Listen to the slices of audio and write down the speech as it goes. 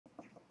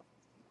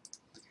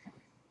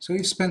So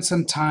we've spent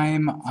some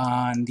time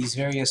on these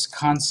various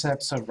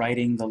concepts of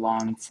writing the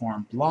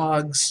long-form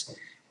blogs.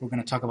 We're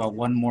going to talk about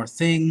one more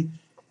thing.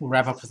 We'll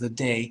wrap up for the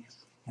day.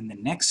 And the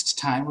next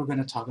time we're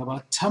going to talk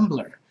about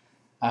Tumblr.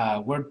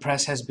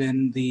 WordPress has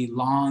been the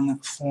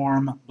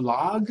long-form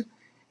blog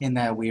in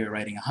that we are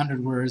writing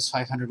 100 words,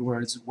 500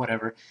 words,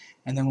 whatever.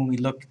 And then when we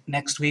look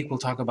next week, we'll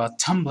talk about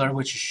Tumblr,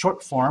 which is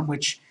short form,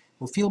 which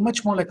will feel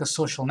much more like a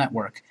social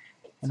network.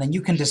 And then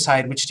you can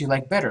decide which do you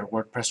like better,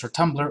 WordPress or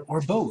Tumblr,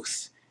 or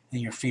both. And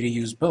you're free to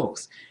use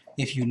both.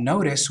 If you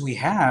notice, we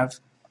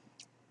have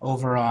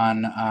over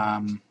on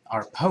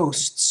our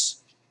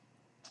posts,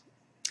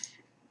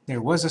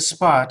 there was a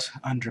spot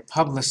under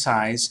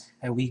Publicize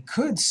that we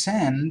could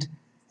send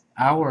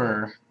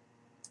our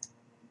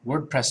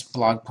WordPress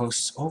blog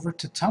posts over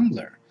to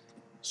Tumblr.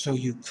 So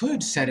you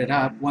could set it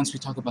up, once we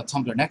talk about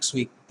Tumblr next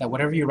week, that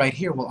whatever you write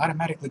here will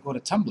automatically go to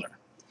Tumblr.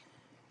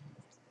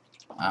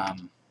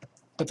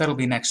 But that'll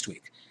be next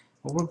week.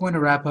 What we're going to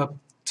wrap up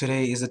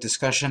today is a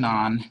discussion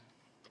on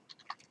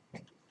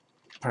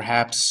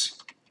perhaps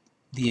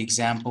the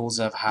examples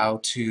of how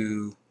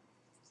to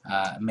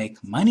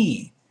make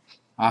money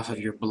off of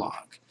your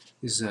blog.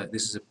 This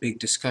is a big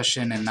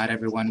discussion, and not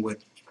everyone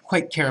would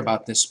quite care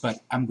about this, but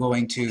I'm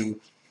going to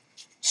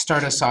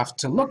start us off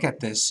to look at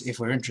this if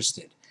we're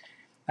interested.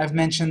 I've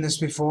mentioned this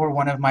before,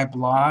 one of my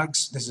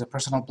blogs. This is a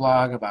personal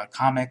blog about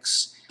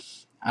comics,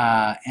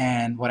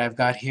 and what I've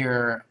got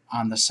here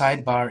on the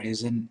sidebar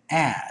is an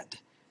ad.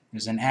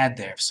 There's an ad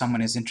there. If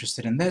someone is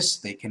interested in this,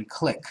 they can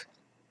click.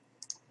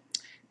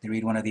 They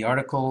read one of the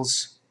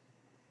articles.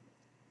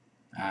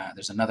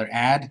 There's another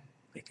ad.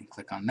 They can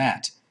click on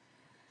that.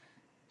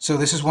 So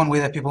this is one way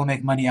that people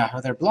make money off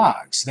of their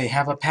blogs. They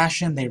have a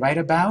passion they write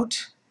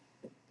about.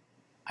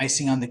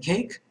 Icing on the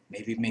cake,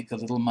 maybe make a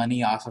little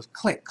money off of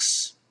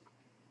clicks.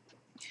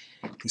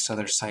 This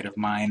other site of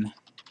mine,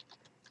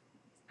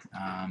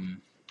 let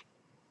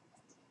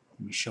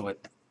me show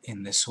it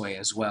in this way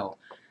as well.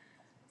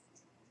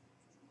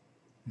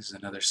 This is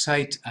another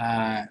site.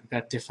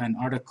 Got different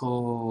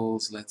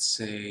articles. Let's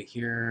say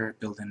here,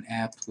 build an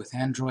app with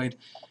Android.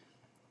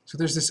 So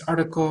there's this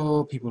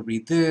article, people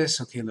read this,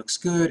 okay, looks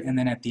good, and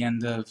then at the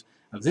end of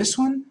this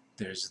one,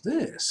 there's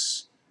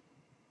this.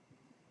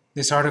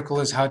 This article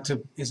is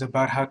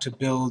about how to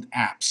build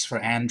apps for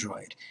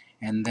Android.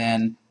 And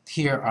then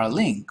here are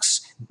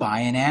links. Buy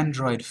an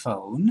Android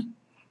phone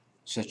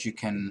so that you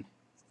can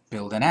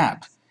build an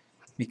app.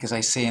 Because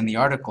I say in the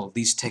article,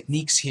 these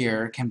techniques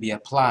here can be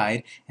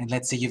applied, and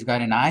let's say you've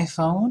got an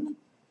iPhone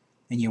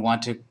and you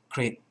want to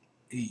create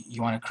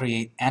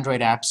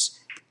Android apps,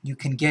 you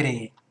can get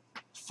a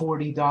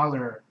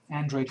 $40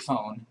 Android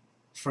phone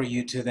for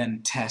you to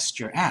then test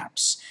your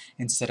apps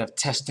instead of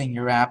testing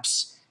your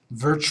apps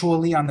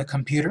virtually on the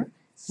computer,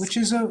 which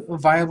is a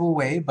viable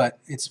way, but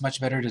it's much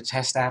better to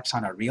test apps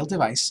on a real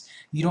device.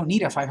 You don't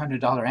need a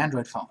 $500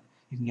 Android phone.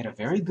 You can get a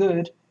very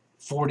good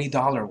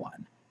 $40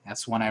 one.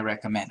 That's one I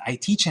recommend. I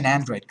teach an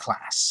Android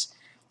class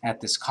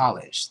at this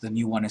college. The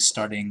new one is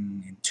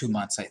starting in 2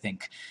 months, I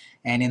think.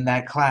 And in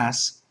that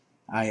class,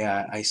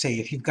 I say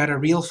if you've got a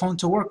real phone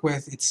to work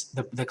with,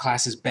 the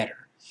class is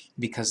better,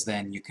 because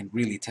then you can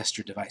really test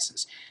your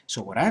devices.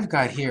 So what I've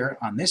got here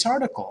on this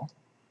article,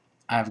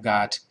 I've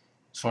got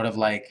sort of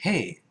like,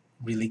 hey,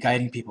 really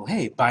guiding people,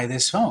 hey, buy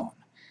this phone.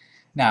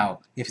 Now,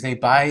 if they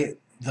buy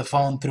the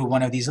phone through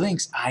one of these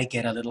links, I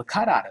get a little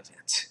cut out of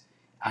it.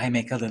 I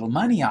make a little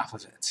money off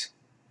of it.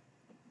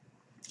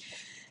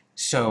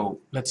 So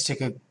let's take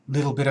a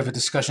little bit of a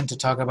discussion to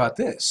talk about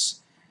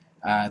this.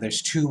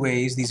 There's two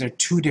ways. These are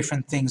two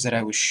different things that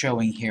I was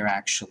showing here,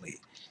 actually.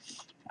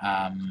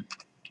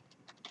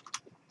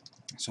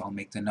 So I'll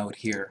make the note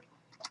here,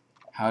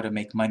 how to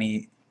make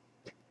money.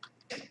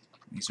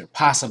 These are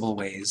possible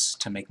ways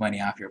to make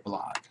money off your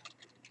blog.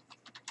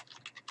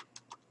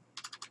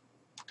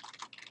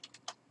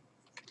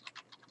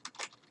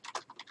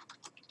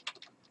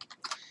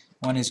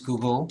 One is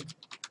Google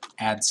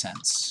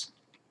AdSense,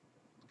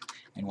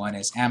 and one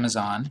is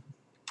Amazon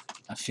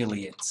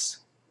Affiliates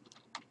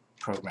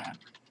Program.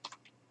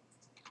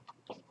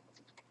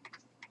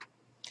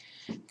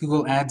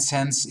 Google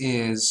AdSense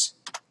is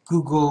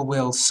Google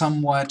will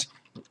somewhat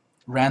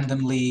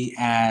randomly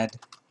add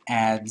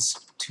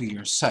ads to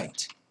your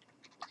site.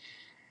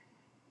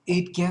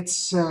 It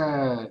gets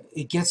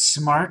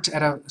smart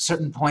at a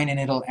certain point, and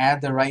it'll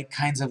add the right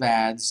kinds of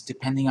ads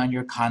depending on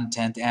your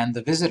content and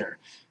the visitor.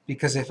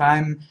 Because if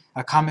I'm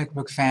a comic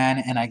book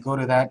fan and I go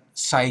to that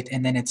site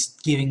and then it's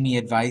giving me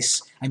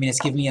advice, it's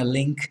giving me a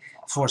link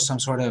for some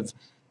sort of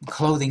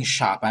clothing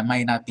shop, I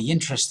might not be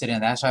interested in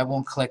that, so I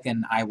won't click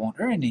and I won't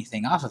earn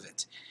anything off of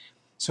it.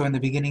 So in the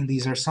beginning,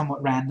 these are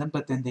somewhat random,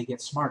 but then they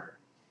get smarter.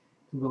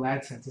 Google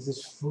AdSense, this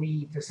is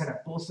free to set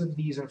up. Both of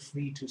these are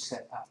free to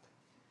set up.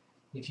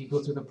 If you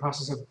go through the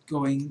process of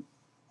going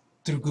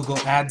through Google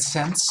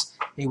AdSense,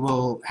 it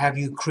will have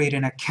you create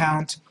an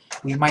account.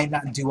 We might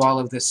not do all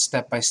of this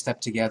step by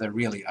step together,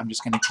 really. I'm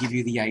just going to give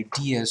you the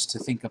ideas to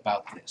think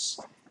about this.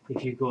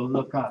 If you go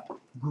look up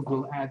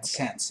Google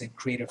AdSense and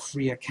create a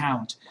free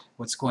account,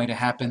 what's going to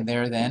happen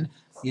there then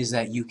is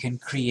that you can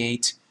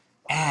create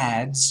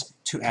ads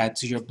to add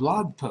to your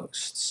blog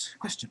posts.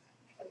 Question?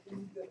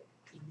 You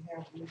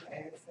have Google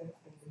AdSense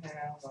and you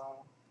have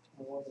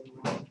more than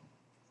one.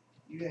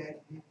 You add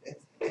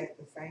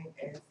the same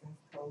AdSense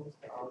codes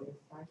to all your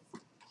sites?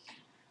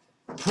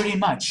 Pretty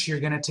much. You're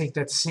going to take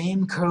that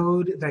same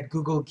code that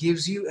Google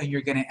gives you and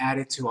you're going to add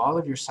it to all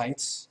of your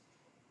sites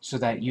so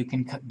that you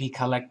can be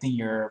collecting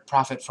your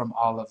profit from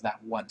all of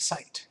that one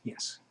site.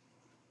 Yes.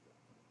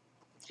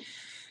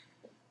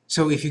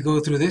 So if you go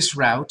through this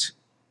route,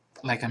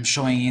 like I'm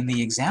showing in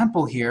the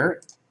example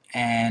here,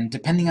 and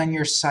depending on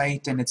your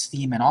site and its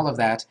theme and all of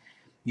that,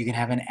 you can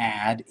have an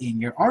ad in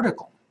your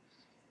article.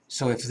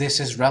 So if this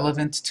is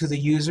relevant to the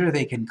user,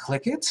 they can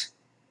click it,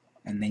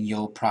 and then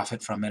you'll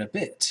profit from it a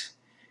bit.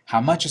 How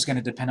much is going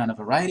to depend on a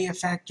variety of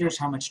factors,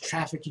 how much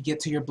traffic you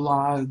get to your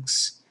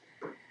blogs,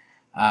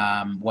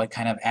 what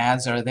kind of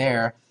ads are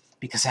there,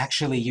 because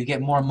actually you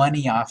get more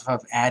money off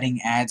of adding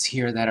ads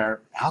here that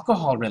are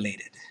alcohol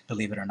related,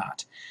 believe it or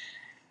not.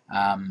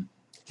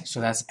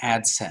 So that's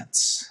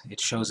AdSense. It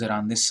shows it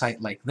on this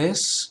site like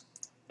this.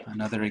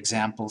 Another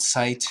example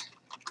site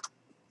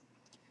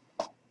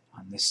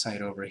on this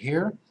site over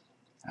here.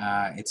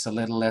 It's a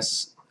little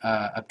less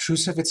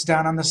obtrusive. It's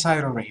down on the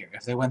side over here.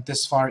 If they went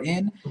this far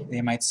in,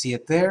 they might see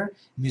it there.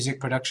 Music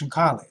Production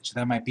College.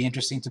 That might be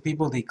interesting to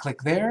people. They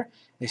click there.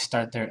 They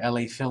start their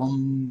LA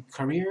film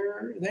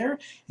career there,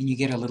 and you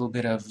get a little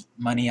bit of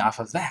money off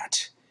of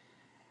that.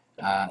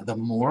 The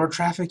more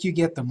traffic you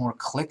get, the more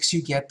clicks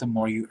you get, the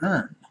more you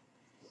earn.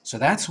 So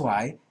that's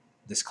why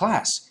this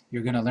class,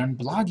 you're going to learn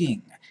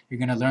blogging. You're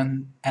going to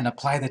learn and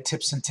apply the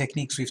tips and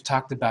techniques we've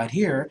talked about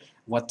here,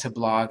 what to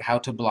blog, how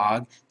to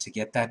blog, to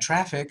get that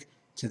traffic,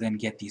 to then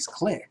get these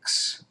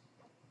clicks.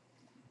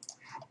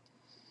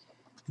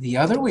 The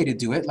other way to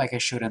do it, like I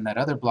showed in that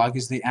other blog,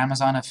 is the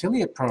Amazon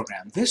affiliate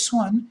program. This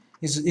one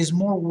is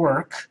more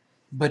work,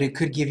 but it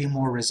could give you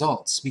more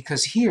results,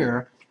 because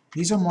here,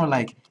 these are more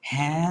like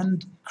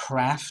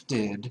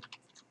handcrafted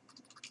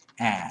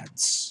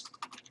ads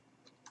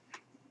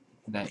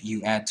that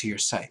you add to your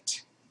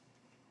site.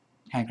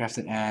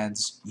 Handcrafted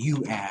ads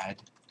you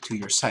add to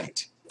your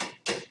site.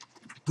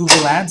 Google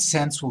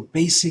AdSense will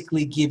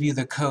basically give you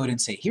the code and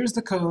say, here's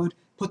the code,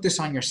 put this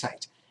on your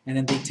site. And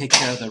then they take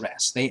care of the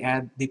rest. They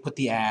put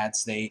the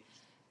ads,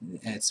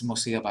 it's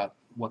mostly about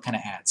what kind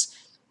of ads.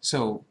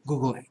 So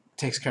Google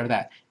takes care of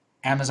that.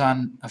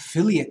 Amazon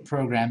affiliate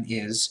program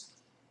is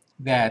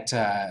that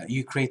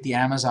you create the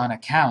Amazon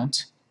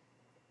account,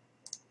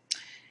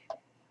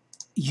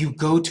 you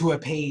go to a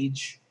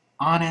page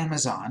on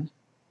Amazon,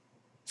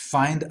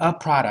 find a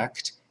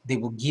product, they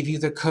will give you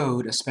the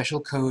code, a special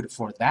code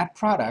for that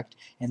product,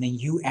 and then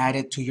you add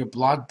it to your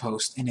blog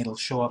post and it'll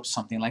show up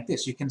something like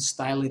this. You can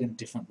style it in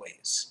different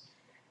ways.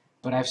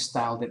 But I've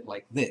styled it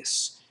like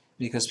this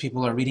because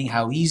people are reading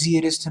how easy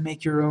it is to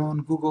make your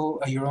own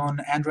your own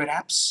Android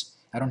apps.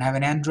 I don't have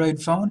an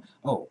Android phone.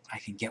 Oh, I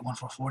can get one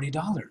for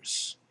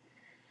 $40.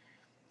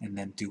 And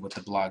then do what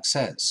the blog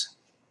says.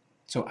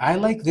 So I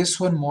like this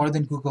one more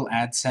than Google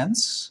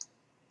AdSense.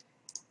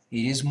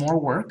 It is more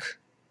work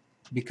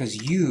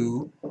because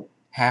you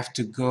have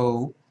to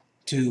go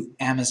to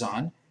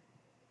Amazon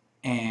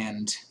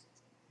and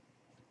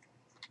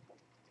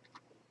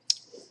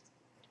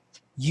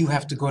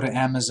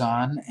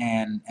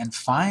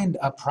find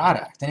a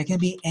product, and it can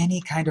be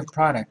any kind of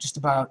product,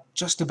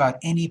 just about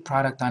any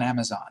product on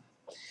Amazon.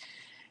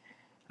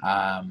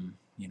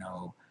 You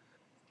know,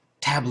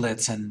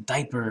 tablets and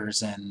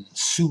diapers and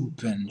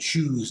soup and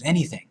shoes,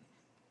 anything.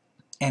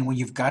 And when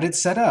you've got it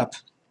set up,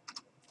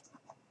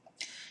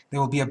 there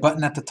will be a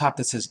button at the top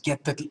that says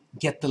get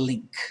the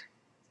link,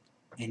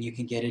 and you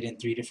can get it in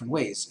 3 different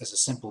ways: as a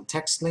simple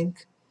text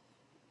link,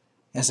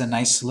 as a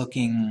nice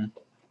looking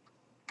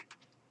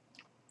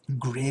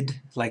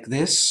grid like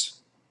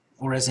this,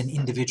 or as an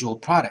individual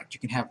product. You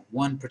can have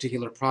one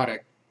particular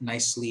product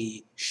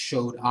nicely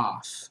showed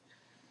off,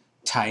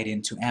 tied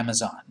into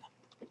Amazon.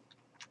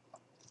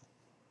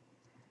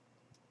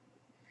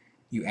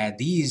 You add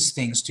these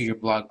things to your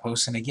blog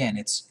posts, and again,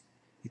 it's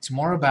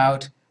more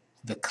about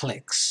the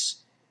clicks.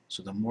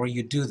 So the more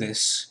you do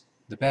this,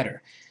 the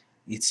better.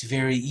 It's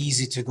very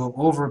easy to go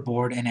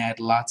overboard and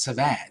add lots of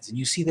ads. And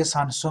you see this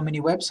on so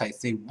many websites.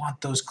 They want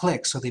those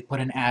clicks, so they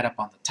put an ad up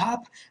on the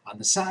top, on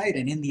the side,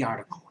 and in the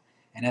article.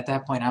 And at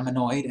that point, I'm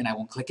annoyed and I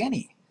won't click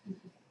any.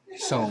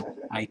 So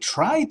I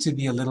try to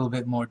be a little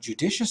bit more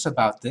judicious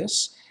about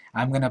this.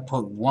 I'm going to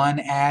put one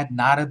ad,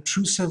 not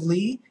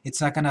obtrusively. It's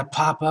not going to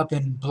pop up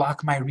and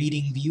block my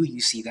reading view.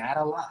 You see that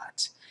a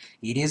lot.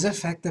 It is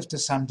effective to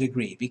some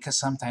degree because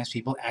sometimes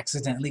people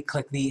accidentally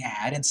click the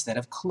ad instead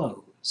of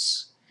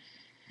close.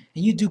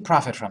 And you do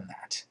profit from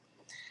that.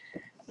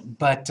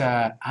 But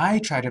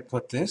I try to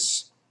put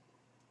this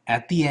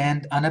at the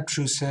end,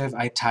 unobtrusive.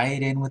 I tie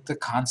it in with the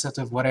concept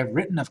of what I've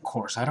written, of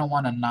course. I don't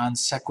want a non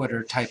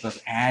sequitur type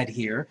of ad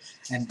here,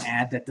 an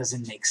ad that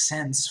doesn't make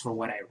sense for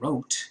what I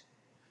wrote.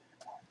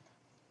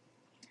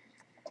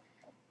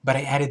 but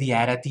I added the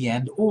ad at the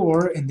end,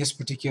 or in this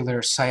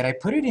particular site, I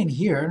put it in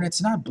here, and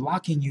it's not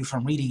blocking you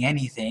from reading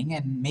anything,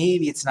 and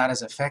maybe it's not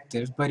as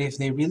effective, but if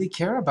they really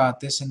care about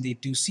this and they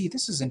do see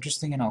this is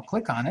interesting and I'll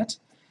click on it.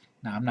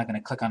 Now, I'm not going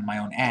to click on my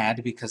own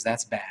ad because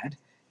that's bad.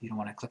 You don't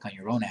want to click on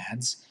your own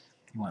ads.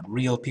 You want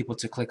real people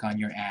to click on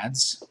your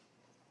ads.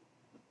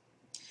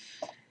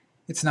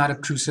 It's not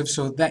obtrusive,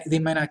 so that they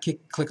might not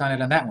click on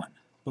it on that one.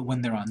 But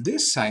when they're on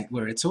this site,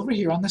 where it's over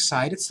here on the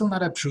side, it's still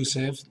not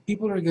obtrusive.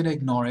 People are going to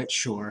ignore it,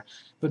 sure.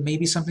 But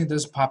maybe something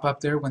does pop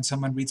up there when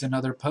someone reads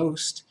another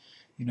post.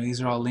 You know, these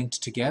are all linked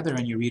together,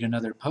 and you read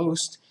another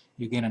post,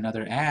 you get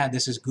another ad.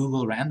 This is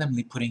Google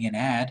randomly putting an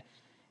ad,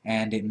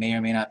 and it may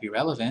or may not be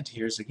relevant.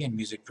 Here's, again,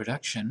 music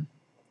production.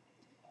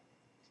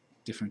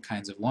 Different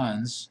kinds of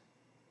ones.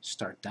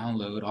 Start,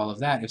 download, all of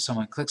that. If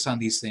someone clicks on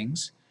these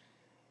things,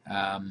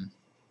 I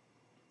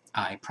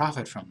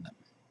profit from them.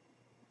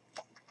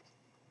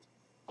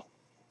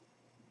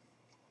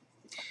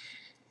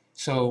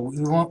 So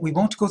we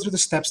won't go through the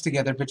steps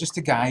together, but just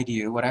to guide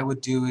you, what I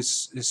would do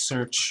is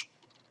search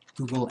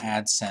Google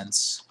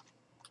AdSense,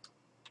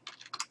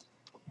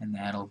 and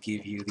that'll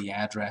give you the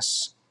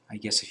address, I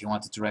guess if you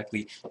want it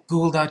directly,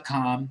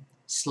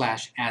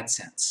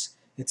 google.com/AdSense.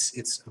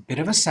 It's a bit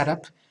of a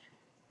setup.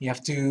 You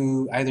have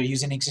to either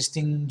use an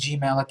existing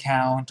Gmail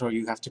account or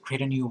you have to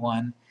create a new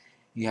one.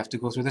 You have to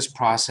go through this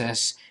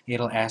process.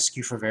 It'll ask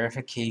you for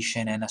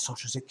verification and a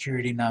social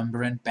security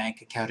number and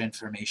bank account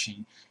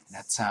information. And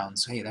that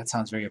sounds, hey, that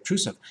sounds very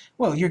obtrusive.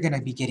 Well, you're going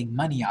to be getting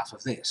money off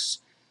of this.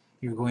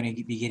 You're going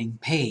to be getting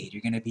paid.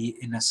 You're going to be,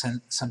 in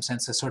some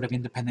sense, a sort of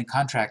independent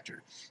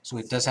contractor. So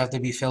it does have to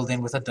be filled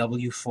in with a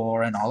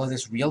W-4 and all of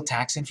this real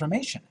tax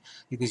information,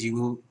 because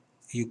you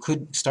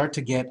could start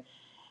to get,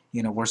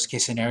 you know, worst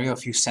case scenario, a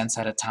few cents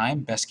at a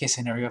time. Best case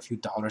scenario, a few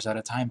dollars at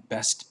a time.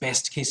 Best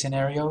case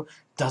scenario,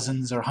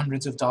 dozens or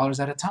hundreds of dollars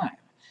at a time,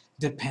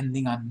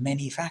 depending on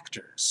many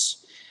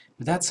factors.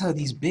 But that's how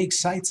these big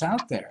sites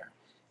out there,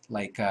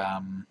 like,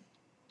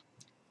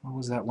 what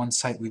was that one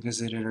site we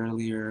visited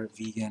earlier?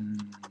 Vegan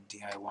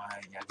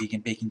DIY, yeah,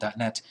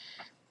 veganbaking.net.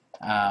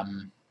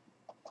 You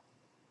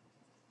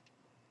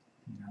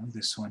know,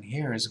 this one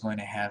here is going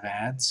to have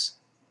ads.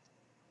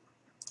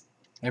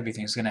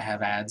 Everything's going to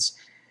have ads.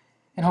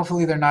 And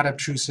hopefully they're not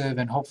obtrusive,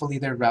 and hopefully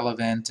they're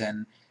relevant,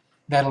 and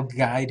that'll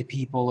guide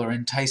people or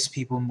entice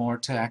people more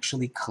to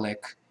actually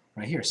click.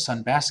 Right here,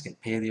 Sunbasket,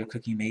 Paleo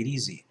Cooking Made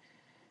Easy,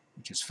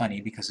 which is funny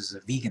because it's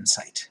a vegan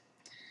site.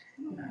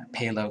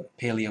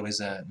 Paleo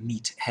is a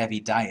meat-heavy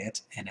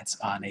diet, and it's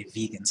on a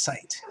vegan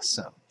site.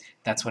 So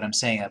that's what I'm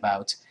saying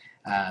about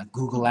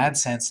Google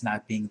AdSense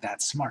not being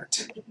that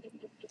smart.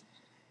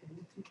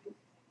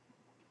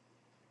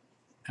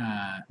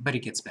 But it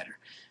gets better.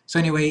 So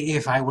anyway,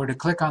 if I were to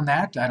click on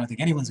that, I don't think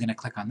anyone's going to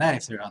click on that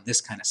if they're on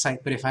this kind of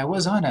site, but if I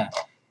was on a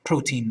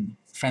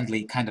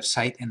protein-friendly kind of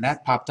site and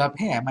that popped up,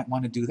 hey, I might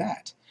want to do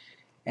that,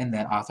 and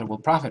that author will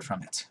profit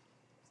from it.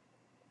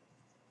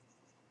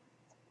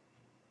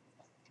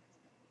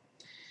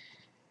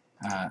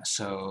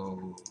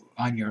 So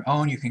on your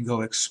own, you can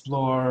go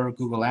explore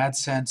Google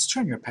AdSense,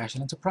 turn your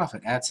passion into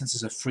profit. AdSense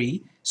is a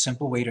free,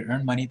 simple way to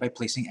earn money by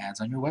placing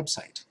ads on your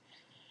website.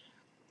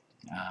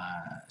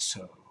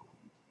 So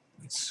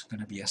it's going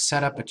to be a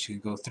setup, but you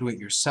go through it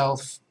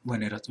yourself.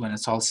 When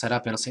it's all set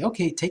up, it'll say,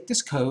 okay, take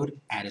this code,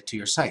 add it to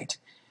your site.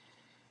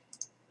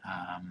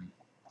 And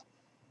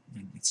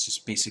it's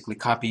just basically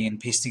copying and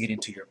pasting it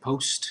into your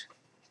post,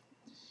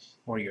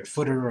 or your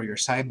footer, or your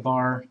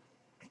sidebar.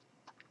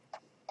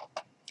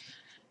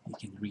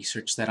 You can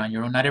research that on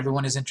your own. Not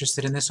everyone is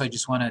interested in this, so I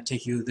just want to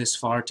take you this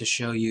far to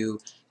show you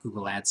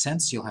Google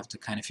AdSense. You'll have to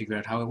kind of figure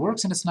out how it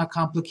works, and it's not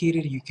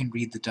complicated. You can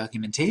read the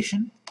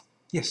documentation.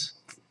 Yes?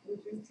 Would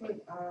you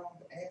put the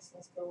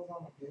AdSense code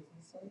on a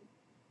business site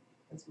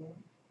as well?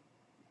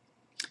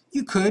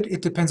 You could.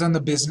 It depends on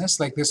the business.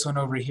 Like this one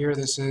over here.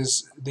 This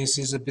is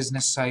a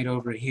business site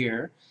over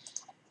here.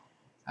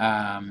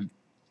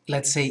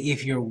 Let's say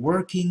if you're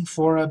working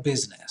for a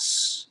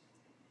business,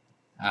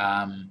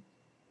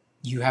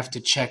 you have to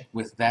check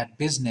with that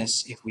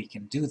business if we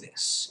can do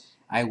this.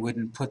 I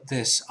wouldn't put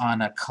this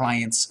on a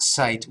client's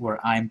site where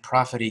I'm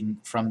profiting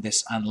from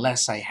this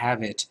unless I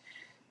have it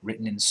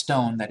written in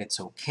stone that it's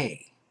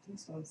okay.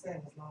 That's what I'm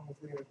saying, as long as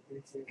they say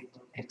it's okay.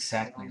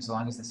 Exactly, as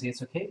long as they say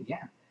it's okay,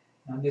 yeah.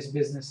 On this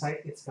business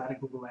site, it's got a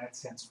Google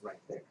AdSense right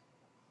there.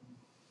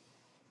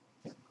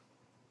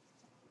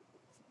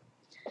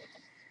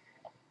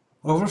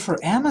 Over for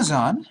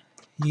Amazon,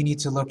 you need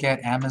to look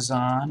at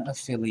Amazon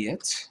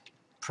Affiliate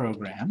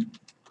Program.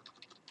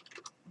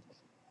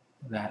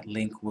 That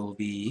link will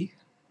be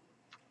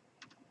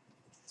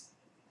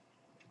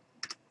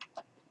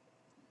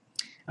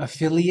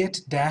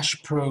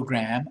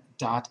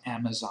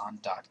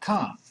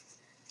affiliate-program.amazon.com.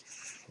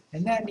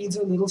 And that needs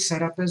a little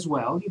setup as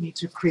well. You need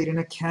to create an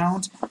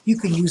account. You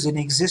can use an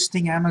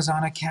existing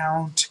Amazon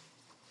account,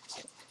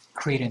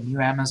 create a new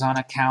Amazon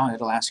account.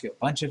 It'll ask you a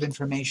bunch of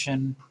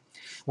information.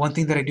 One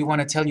thing that I do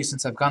want to tell you,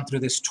 since I've gone through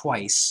this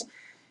twice,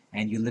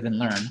 and you live and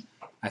learn,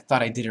 I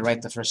thought I did it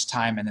right the first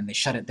time, and then they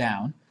shut it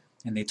down.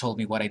 and they told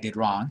me what I did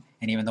wrong,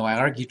 and even though I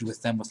argued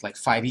with them with like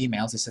 5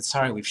 emails, they said,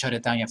 sorry, we've shut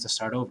it down, you have to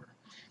start over.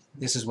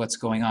 This is what's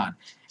going on.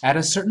 At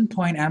a certain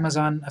point,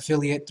 Amazon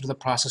affiliate through the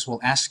process will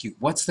ask you,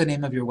 what's the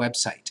name of your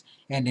website?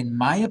 And in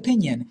my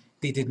opinion,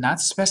 they did not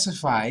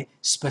specify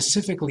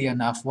specifically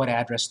enough what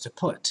address to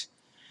put.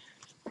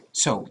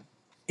 So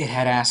it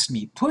had asked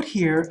me, put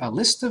here a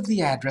list of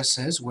the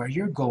addresses where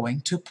you're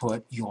going to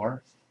put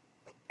your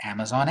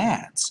Amazon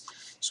ads.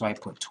 So I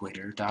put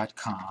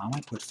twitter.com,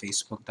 I put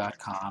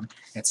facebook.com,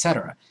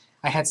 etc.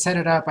 I had set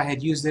it up, I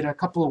had used it a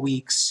couple of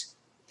weeks.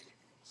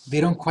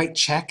 They don't quite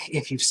check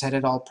if you've set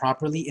it all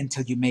properly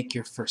until you make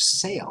your first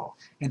sale,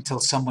 until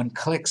someone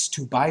clicks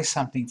to buy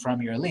something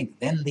from your link.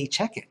 Then they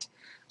check it.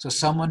 So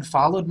someone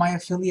followed my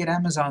affiliate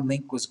Amazon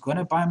link, was going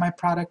to buy my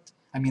product,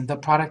 the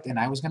product, and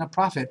I was going to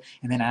profit,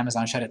 and then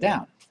Amazon shut it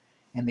down.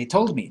 And they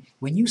told me,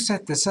 when you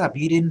set this up,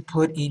 you didn't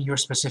put in your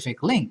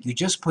specific link, you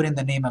just put in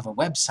the name of a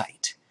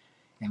website.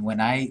 And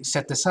when I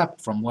set this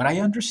up, from what I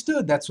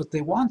understood, that's what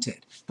they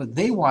wanted. But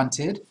they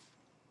wanted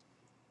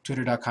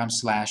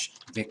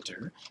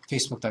twitter.com/Victor,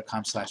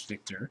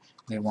 facebook.com/Victor.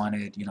 They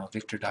wanted,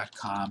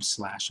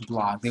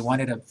 victor.com/blog. They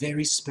wanted a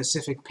very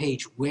specific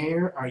page.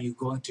 Where are you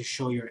going to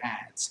show your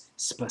ads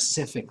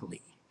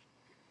specifically?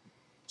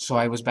 So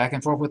I was back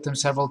and forth with them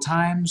several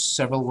times.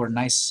 Several were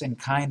nice and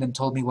kind and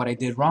told me what I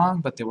did wrong,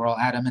 but they were all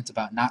adamant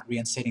about not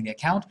reinstating the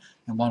account.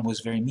 And one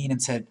was very mean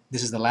and said,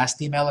 this is the last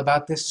email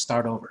about this,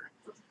 start over.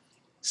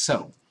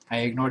 So I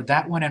ignored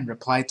that one and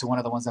replied to one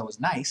of the ones that was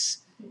nice,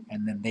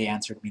 and then they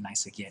answered me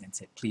nice again and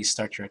said, please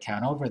start your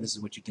account over, this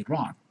is what you did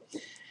wrong.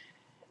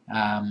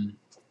 And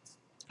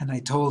I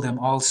told them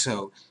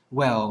also,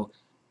 well,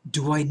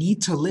 do I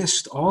need to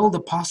list all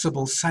the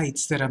possible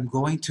sites that I'm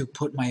going to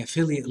put my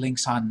affiliate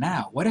links on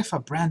now? What if a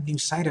brand new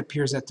site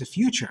appears at the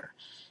future?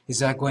 Is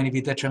that going to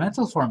be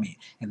detrimental for me?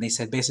 And they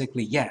said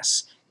basically,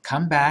 yes,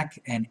 come back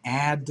and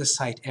add the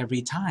site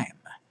every time.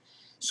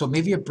 So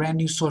maybe a brand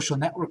new social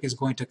network is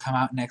going to come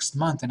out next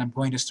month and I'm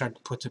going to start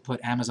to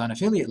put Amazon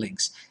affiliate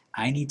links.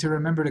 I need to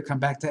remember to come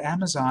back to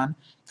Amazon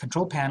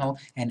control panel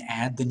and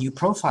add the new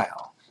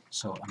profile.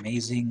 So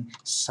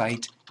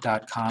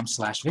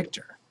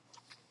amazingsite.com/Victor.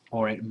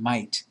 Or it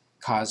might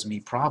cause me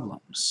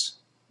problems.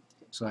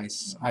 So I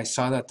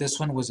saw that this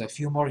one was a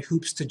few more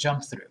hoops to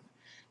jump through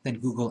than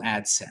Google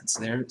AdSense.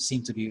 They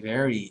seem to be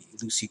very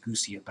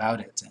loosey-goosey about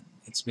it, and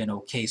it's been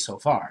okay so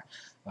far.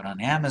 But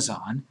on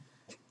Amazon,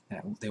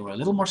 they were a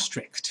little more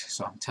strict.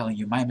 So I'm telling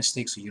you my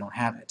mistake so you don't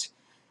have it.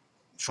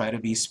 Try to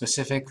be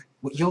specific.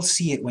 You'll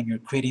see it when you're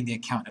creating the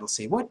account. It'll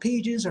say, what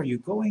pages are you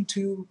going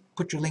to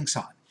put your links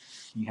on?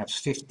 You have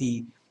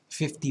 50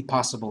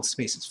 possible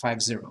spaces,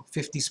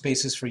 50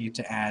 spaces for you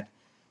to add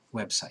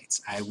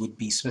websites. I would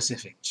be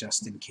specific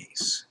just in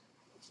case.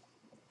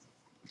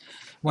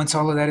 Once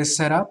all of that is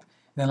set up,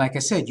 then like I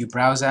said, you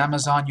browse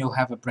Amazon, you'll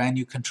have a brand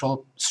new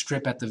control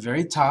strip at the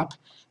very top.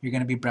 You're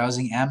going to be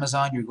browsing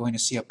Amazon, you're going to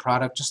see a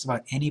product, just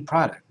about any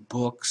product,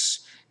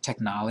 books,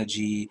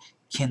 technology,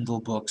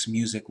 Kindle books,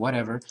 music,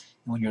 whatever.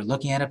 And when you're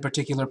looking at a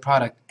particular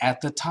product,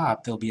 at the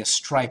top there'll be a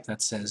stripe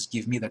that says,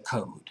 give me the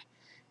code.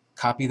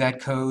 Copy that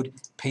code,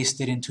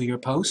 paste it into your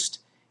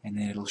post, and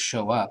then it'll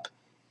show up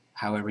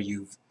however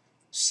you've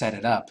set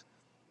it up.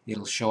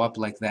 It'll show up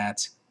like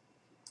that.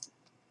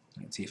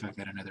 Let's see if I've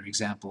got another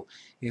example.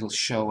 It'll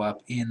show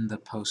up in the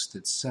post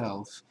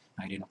itself.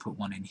 I didn't put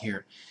one in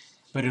here.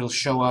 But it'll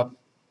show up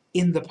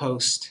in the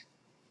post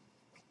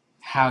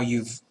how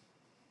you've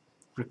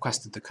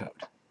requested the code.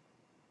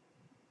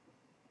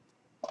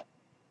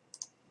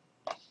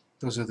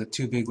 Those are the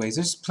two big ways.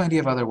 There's plenty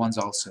of other ones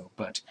also,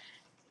 but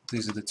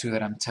these are the two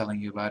that I'm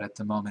telling you about at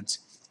the moment.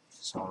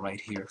 So I'll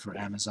write here for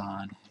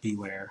Amazon,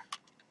 beware.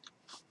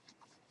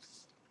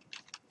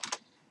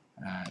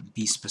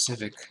 Be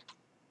specific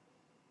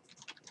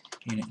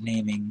in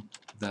naming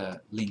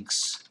the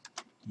links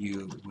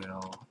you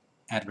will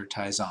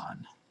advertise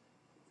on.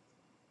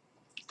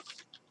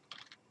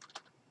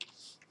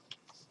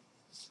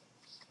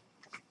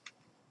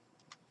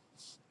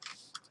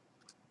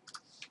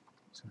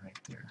 So right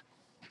there.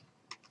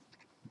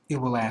 It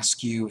will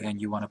ask you,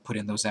 and you want to put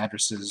in those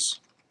addresses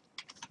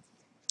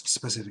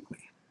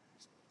specifically.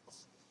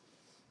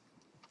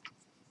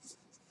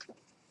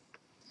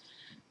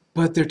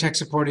 But their tech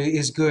support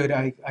is good.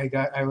 I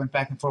went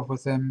back and forth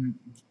with them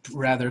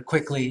rather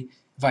quickly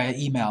via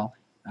email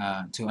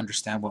to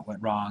understand what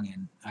went wrong,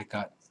 and I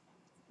got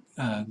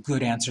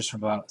good answers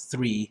from about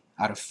 3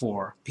 out of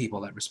 4 people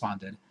that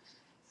responded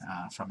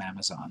from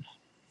Amazon.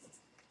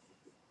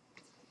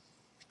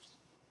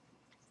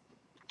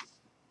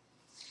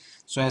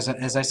 So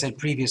as I said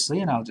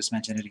previously, and I'll just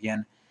mention it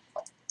again,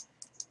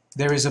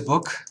 there is a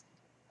book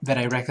that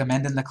I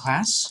recommend in the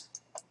class.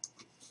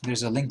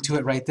 There's a link to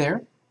it right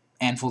there.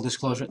 And full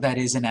disclosure, that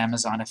is an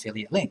Amazon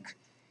affiliate link.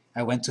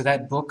 I went to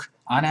that book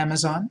on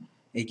Amazon.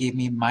 It gave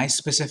me my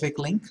specific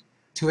link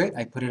to it.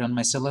 I put it on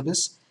my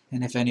syllabus.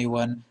 And if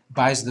anyone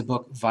buys the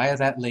book via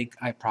that link,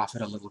 I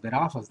profit a little bit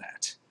off of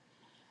that.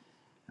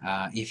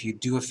 If you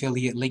do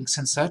affiliate links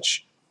and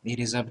such, it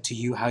is up to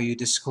you how you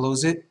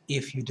disclose it.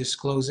 If you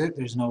disclose it,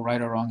 there's no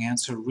right or wrong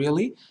answer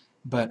really.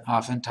 but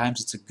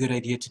oftentimes it's a good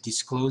idea to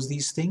disclose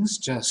these things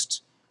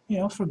just, you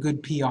know, for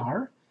good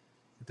PR,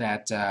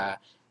 that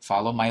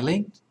follow my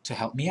link to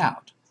help me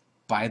out.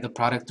 Buy the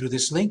product through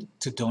this link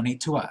to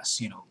donate to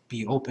us. You know,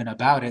 be open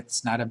about it.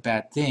 It's not a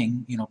bad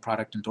thing, you know,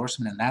 product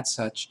endorsement and that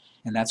sort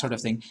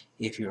of thing,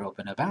 if you're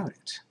open about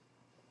it.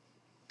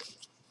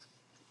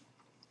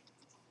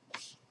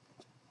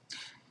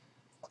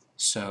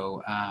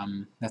 So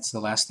that's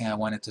the last thing I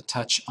wanted to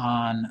touch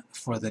on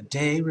for the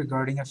day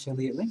regarding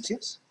affiliate links.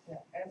 Yes? Yeah,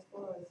 as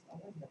far as, I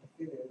don't have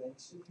affiliate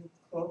links, should you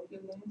cloak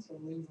your links or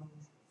leave them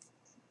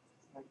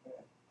like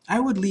that? I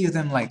would leave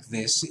them like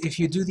this. If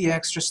you do the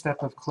extra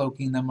step of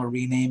cloaking them or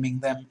renaming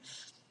them,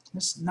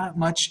 there's not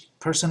much,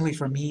 personally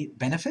for me,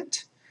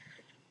 benefit.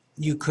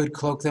 You could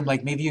cloak them,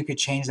 like maybe you could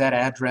change that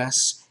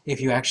address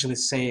if you actually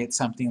say it's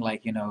something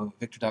like, you know,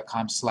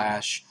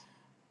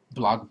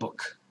 victor.com/blogbook,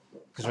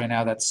 because right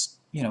now that's,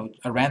 you know,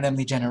 a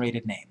randomly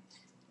generated name.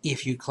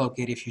 If you cloak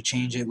it, if you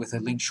change it with a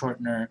link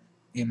shortener,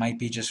 it might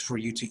be just for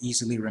you to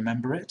easily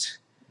remember it.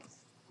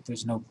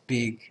 There's no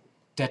big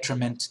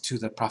detriment to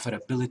the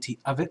profitability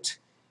of it.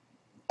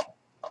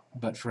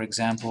 But for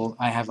example,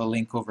 I have a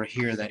link over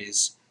here that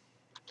is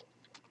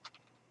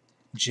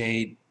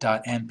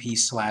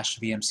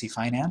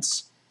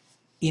j.mp/vmcfinance.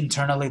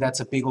 Internally, that's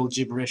a big old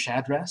gibberish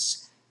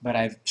address, but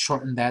I've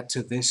shortened that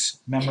to this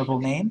memorable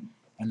name,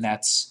 and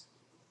that's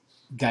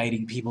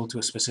guiding people to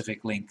a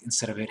specific link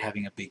instead of it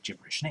having a big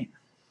gibberish name.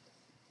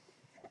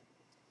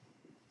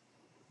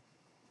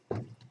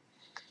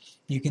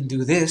 You can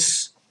do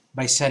this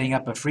by setting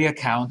up a free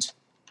account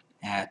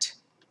at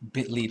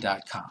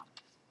bit.ly.com.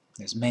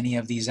 There's many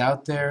of these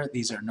out there.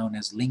 These are known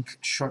as link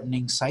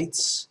shortening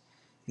sites.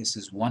 This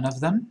is one of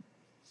them.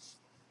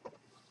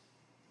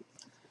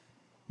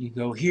 You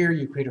go here,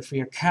 you create a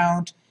free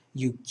account,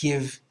 you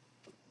give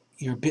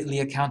your bit.ly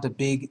account a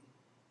big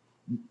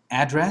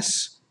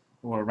address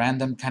or a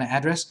random kind of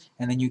address,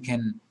 and then you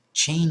can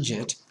change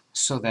it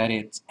so that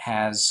it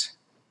has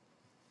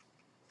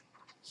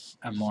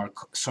a more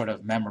sort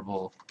of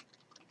memorable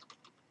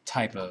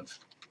type of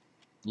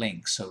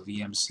link. So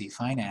VMC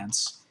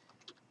Finance,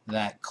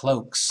 that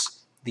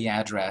cloaks the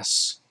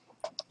address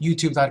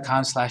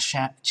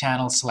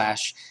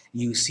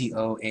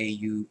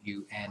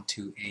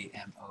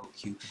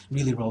youtube.com/channel/UCOAUUN2AMOQ.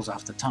 Really rolls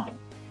off the tongue.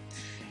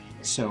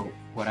 So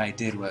what I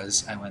did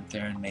was I went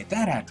there and made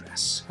that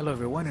address. Hello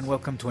everyone and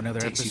welcome to another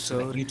Takes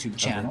episode you to the YouTube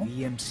channel. of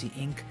the VMC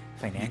Inc.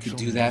 Financial You could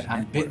do that on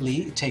Network.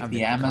 bit.ly, take I'm the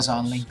Victor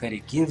Amazon Campos. link that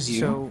it gives you,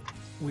 So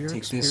we're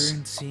take this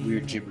experiencing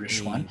weird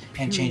gibberish a one,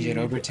 and change it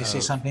over to say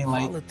period something of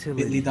like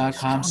volatility,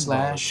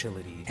 bit.ly.com/SEO strong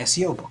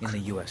book. volatility in the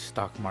U.S.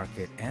 stock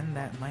market, and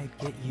that might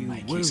get you In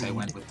my worried case, I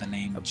went with the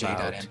name about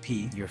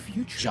j.mp your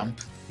future, jump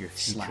your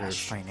future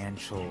slash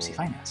financial VMC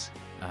Finance.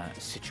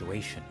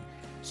 situation.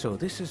 So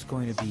this is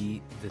going to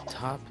be the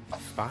top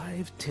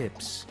 5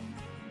 tips.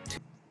 So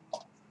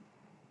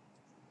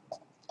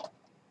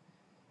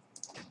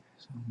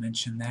I'll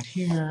mention that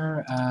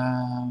here.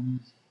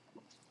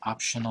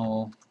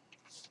 Optional,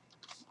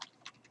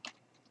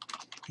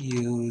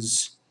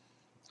 use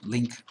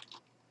link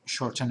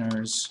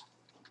shorteners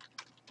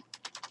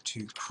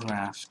to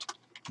craft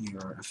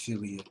your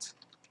affiliate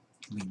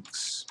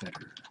links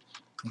better.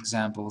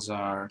 Examples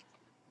are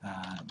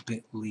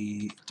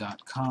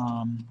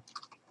bit.ly.com.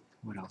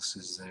 What else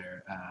is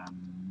there?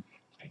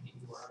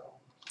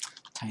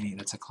 Tiny,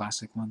 that's a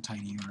classic one,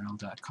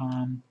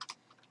 tinyurl.com.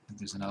 And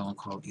there's another one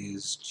called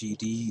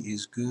isgd,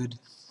 is good.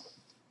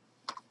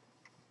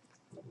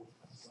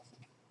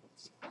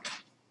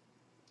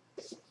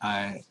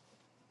 I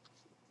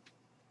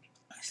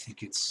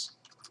think it's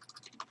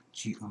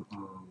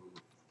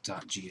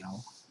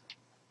goo.gl.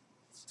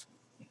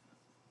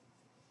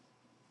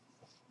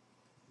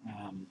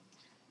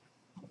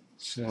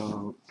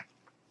 So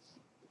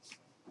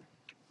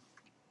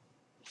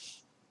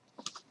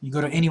you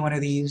go to any one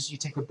of these, you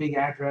take a big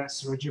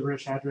address or a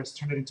gibberish address,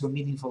 turn it into a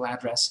meaningful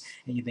address,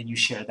 and then you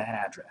share that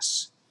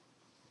address.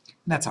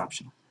 And that's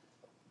optional.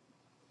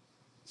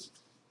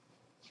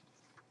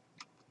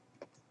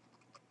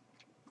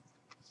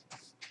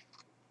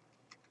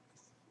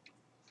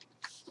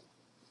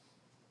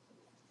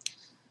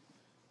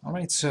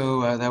 Alright,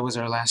 so that was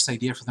our last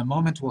idea for the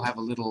moment. We'll have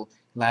a little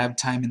lab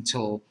time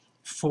until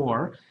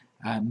 4.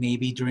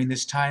 Maybe during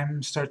this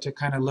time start to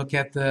kind of look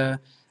at the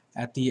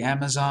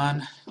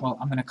Amazon. Well,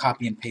 I'm going to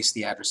copy and paste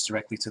the address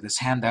directly to this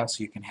handout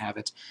so you can have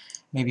it.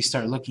 Maybe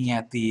start looking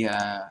at the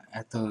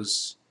at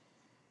those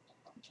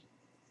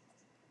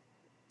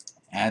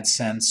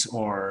AdSense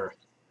or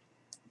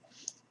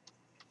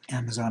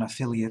Amazon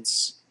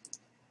affiliates.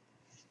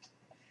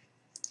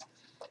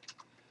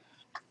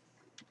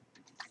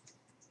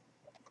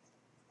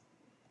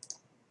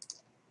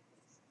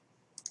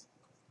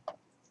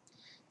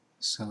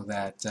 So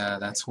that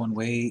that's one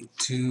way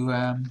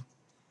to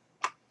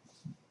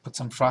put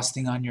some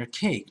frosting on your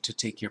cake, to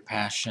take your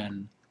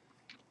passion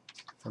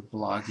for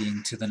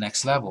blogging to the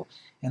next level.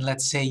 And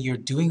let's say you're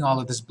doing all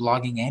of this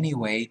blogging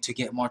anyway to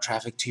get more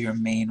traffic to your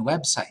main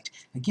website.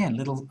 Again,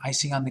 little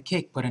icing on the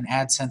cake, put an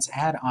AdSense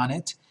ad on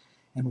it,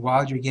 And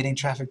while you're getting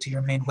traffic to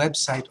your main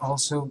website,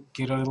 also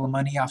get a little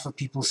money off of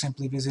people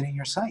simply visiting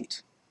your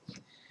site,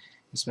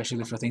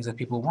 especially for things that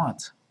people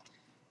want.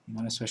 You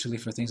know, especially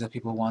for things that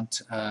people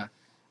want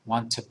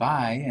to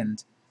buy,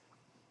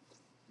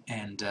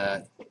 and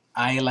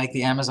I like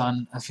the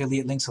Amazon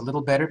affiliate links a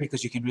little better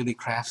because you can really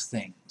craft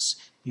things.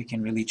 You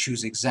can really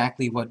choose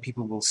exactly what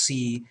people will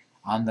see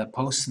on the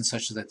posts and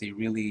such, so that they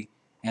really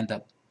end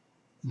up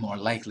more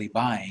likely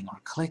buying or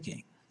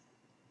clicking.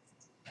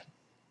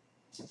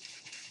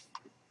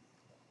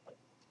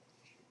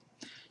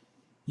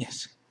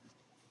 Yes.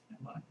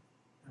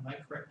 Am I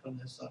correct on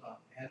this? On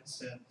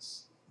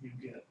AdSense, you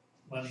get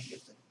money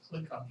if they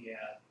click on the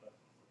ad, but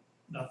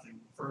nothing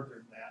further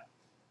than that.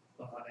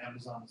 But on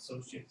Amazon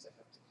Associates, they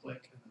have to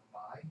click and then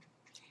buy.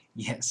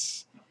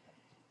 Yes.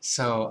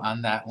 So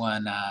on that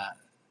one,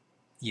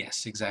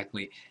 yes,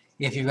 exactly.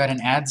 If you've got an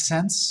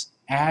AdSense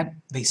ad,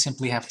 they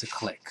simply have to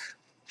click.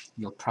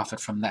 You'll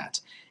profit from that.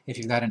 If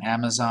you've got an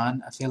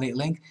Amazon affiliate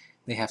link,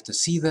 they have to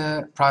see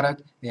the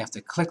product, they have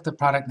to click the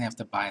product, and they have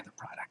to buy the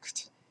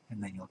product.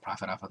 And then you'll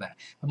profit off of that.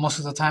 But most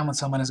of the time when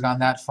someone has gone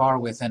that far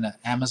with an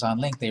Amazon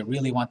link, they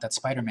really want that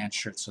Spider-Man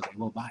shirt, so they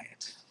will buy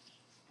it.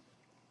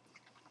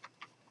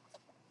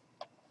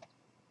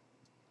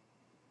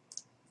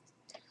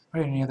 All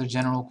right, any other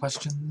general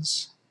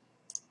questions?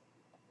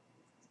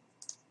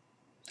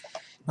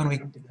 When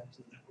we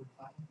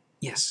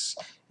Yes.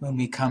 When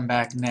we come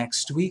back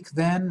next week,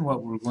 then,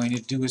 what we're going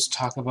to do is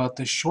talk about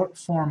the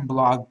short-form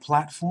blog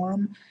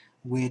platform,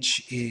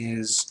 which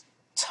is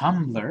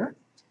Tumblr.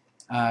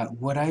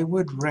 What I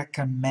would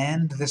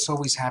recommend, this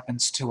always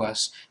happens to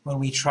us, when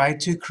we try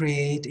to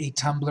create a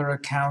Tumblr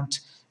account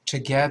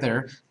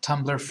together,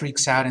 Tumblr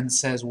freaks out and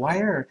says, why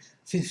are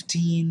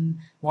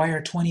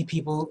 20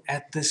 people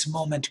at this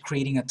moment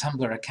creating a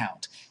Tumblr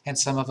account? And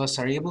some of us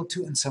are able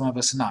to, and some of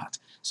us not.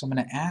 So I'm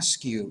going to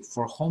ask you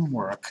for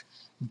homework,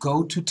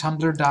 go to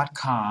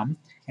tumblr.com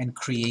and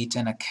create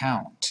an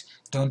account.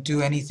 Don't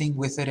do anything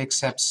with it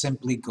except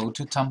simply go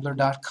to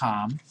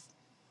tumblr.com,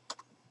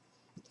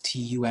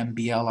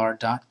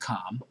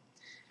 tumblr.com,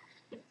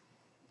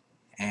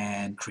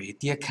 and create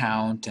the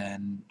account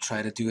and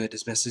try to do it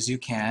as best as you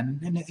can.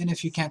 And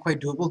if you can't quite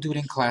do it, we'll do it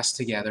in class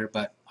together.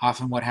 But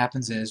often what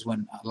happens is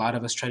when a lot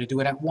of us try to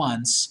do it at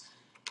once,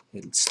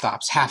 it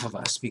stops half of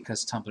us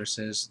because Tumblr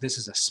says, this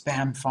is a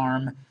spam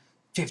farm.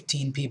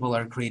 15 people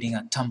are creating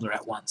a Tumblr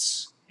at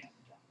once.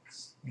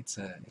 It's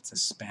a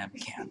spam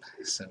camp.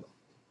 So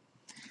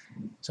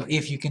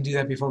if you can do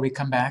that before we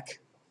come back,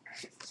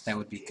 that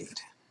would be good.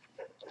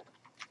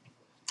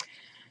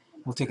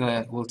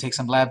 We'll take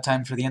some lab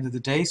time for the end of the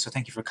day, so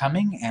thank you for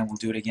coming, and we'll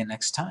do it again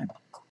next time.